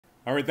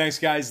All right, thanks,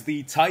 guys.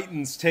 The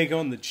Titans take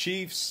on the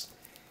Chiefs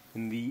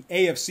in the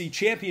AFC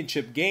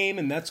Championship game,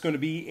 and that's going to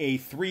be a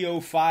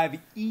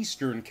 3:05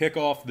 Eastern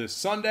kickoff this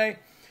Sunday.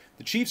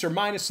 The Chiefs are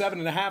minus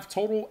 7.5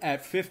 total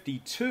at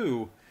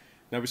 52.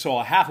 Now, we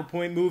saw a half a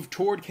point move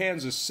toward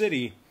Kansas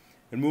City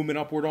and movement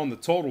upward on the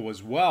total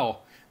as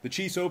well. The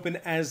Chiefs open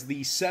as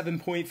the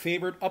 7-point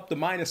favorite up to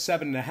minus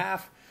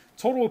 7.5.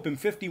 Total open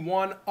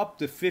 51 up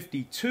to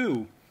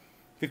 52.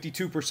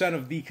 52%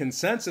 of the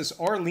consensus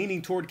are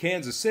leaning toward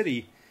Kansas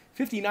City.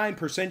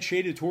 59%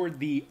 shaded toward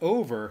the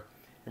over.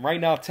 And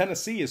right now,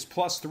 Tennessee is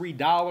plus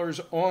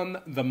 $3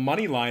 on the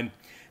money line.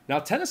 Now,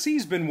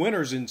 Tennessee's been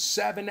winners in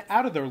 7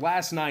 out of their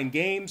last 9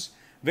 games.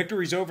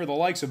 Victories over the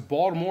likes of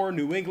Baltimore,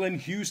 New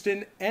England,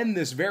 Houston, and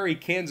this very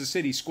Kansas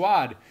City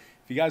squad.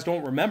 If you guys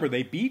don't remember,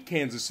 they beat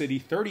Kansas City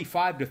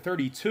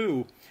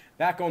 35-32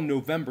 back on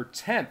November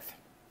 10th.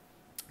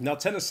 Now,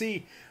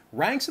 Tennessee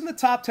ranks in the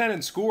top 10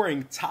 in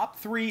scoring, top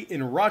 3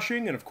 in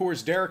rushing, and of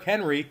course, Derrick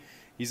Henry,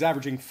 he's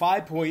averaging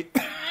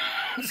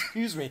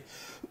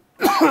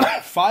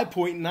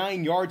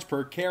 5.9 yards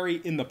per carry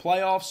in the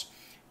playoffs.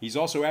 He's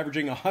also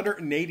averaging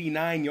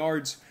 189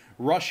 yards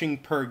rushing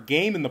per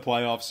game in the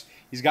playoffs.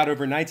 He's got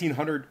over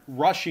 1,900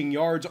 rushing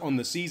yards on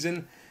the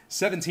season,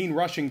 17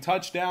 rushing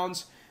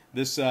touchdowns.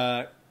 This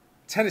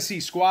Tennessee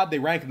squad, they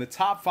rank in the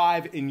top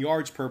 5 in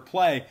yards per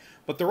play,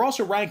 but they're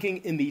also ranking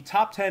in the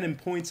top 10 in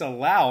points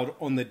allowed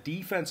on the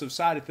defensive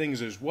side of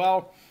things as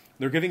well.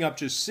 They're giving up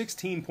just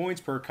 16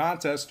 points per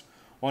contest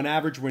on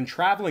average when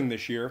traveling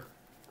this year.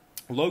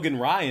 Logan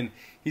Ryan,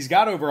 he's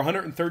got over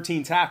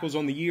 113 tackles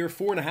on the year,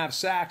 4.5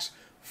 sacks,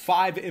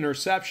 5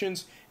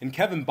 interceptions. And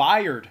Kevin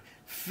Byard,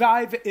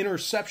 5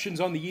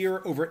 interceptions on the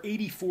year, over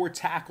 84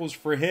 tackles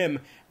for him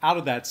out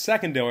of that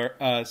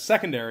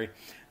secondary.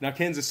 Now,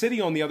 Kansas City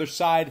on the other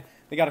side,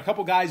 they got a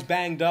couple guys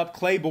banged up.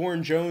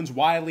 Claiborne, Jones,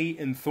 Wiley,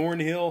 and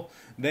Thornhill.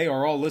 They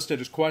are all listed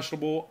as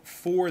questionable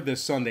for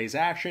this Sunday's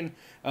action.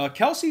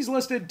 Kelsey's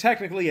listed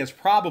technically as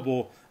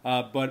probable,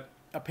 but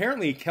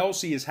apparently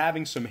Kelsey is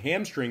having some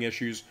hamstring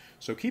issues,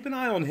 so keep an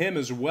eye on him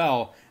as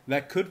well.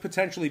 That could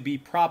potentially be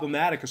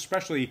problematic,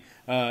 especially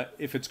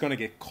if it's going to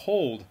get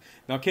cold.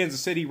 Now,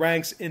 Kansas City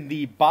ranks in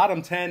the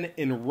bottom 10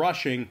 in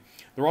rushing.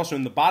 They're also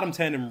in the bottom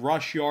 10 in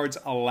rush yards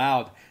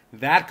allowed.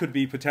 That could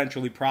be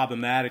potentially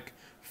problematic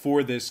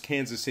for this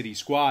Kansas City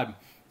squad.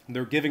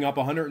 They're giving up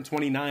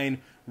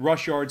 129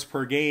 rush yards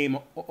per game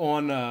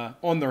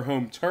on their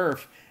home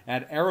turf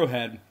at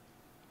Arrowhead.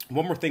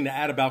 One more thing to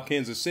add about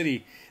Kansas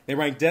City, they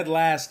rank dead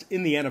last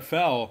in the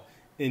NFL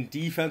in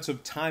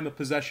defensive time of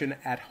possession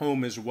at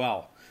home as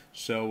well.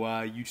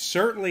 So you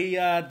certainly,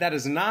 that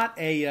is not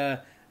a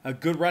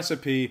good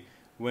recipe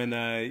when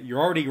you're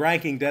already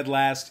ranking dead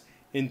last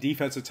in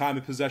defensive time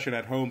of possession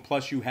at home,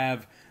 plus you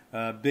have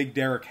big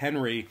Derrick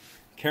Henry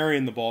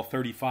carrying the ball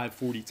 35,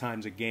 40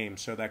 times a game.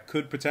 So that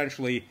could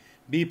potentially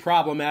be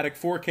problematic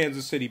for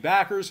Kansas City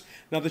backers.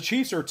 Now, the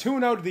Chiefs are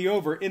 2-0 to the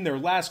over in their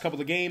last couple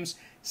of games,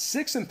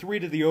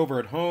 6-3 to the over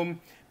at home.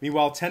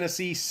 Meanwhile,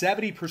 Tennessee,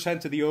 70%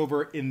 to the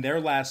over in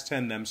their last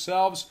 10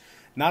 themselves.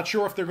 Not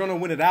sure if they're going to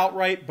win it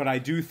outright, but I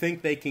do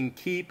think they can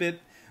keep it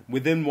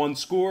within one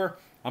score.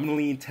 I'm going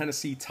to lean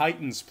Tennessee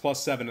Titans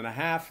plus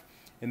 7.5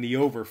 and the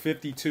over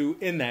 52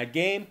 in that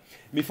game.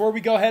 Before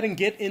we go ahead and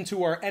get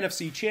into our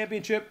NFC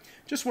Championship,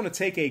 just want to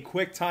take a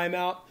quick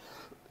timeout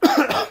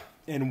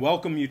and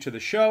welcome you to the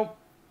show.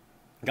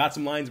 Got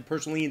some lines and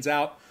personal leans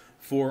out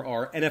for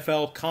our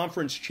NFL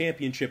Conference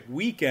Championship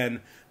weekend.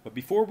 But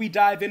before we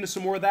dive into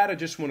some more of that, I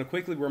just want to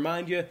quickly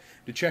remind you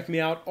to check me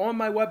out on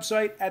my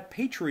website at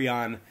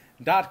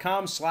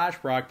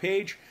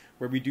patreon.com/BrockPage,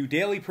 where we do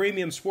daily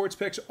premium sports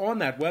picks on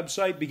that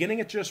website,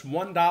 beginning at just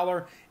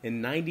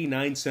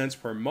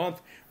 $1.99 per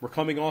month. We're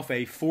coming off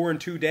a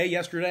 4-2 day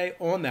yesterday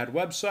on that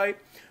website.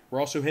 We're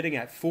also hitting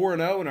at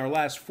 4-0 in our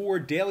last 4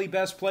 daily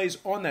best plays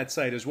on that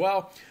site as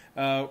well.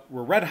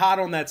 We're red hot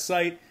on that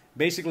site.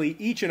 Basically,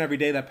 each and every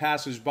day that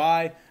passes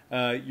by,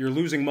 you're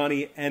losing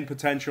money and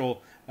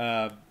potential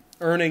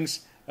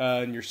earnings,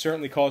 and you're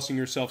certainly costing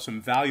yourself some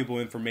valuable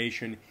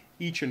information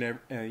each and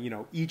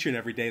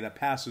every day that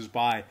passes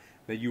by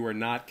that you are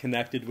not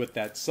connected with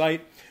that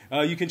site.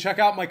 You can check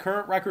out my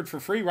current record for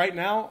free right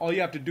now. All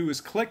you have to do is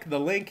click the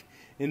link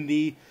in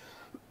the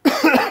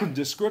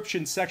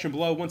description section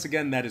below. Once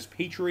again, that is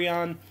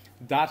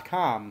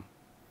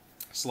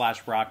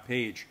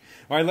patreon.com/BrockPage.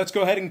 All right, let's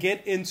go ahead and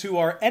get into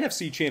our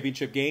NFC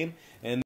Championship game. And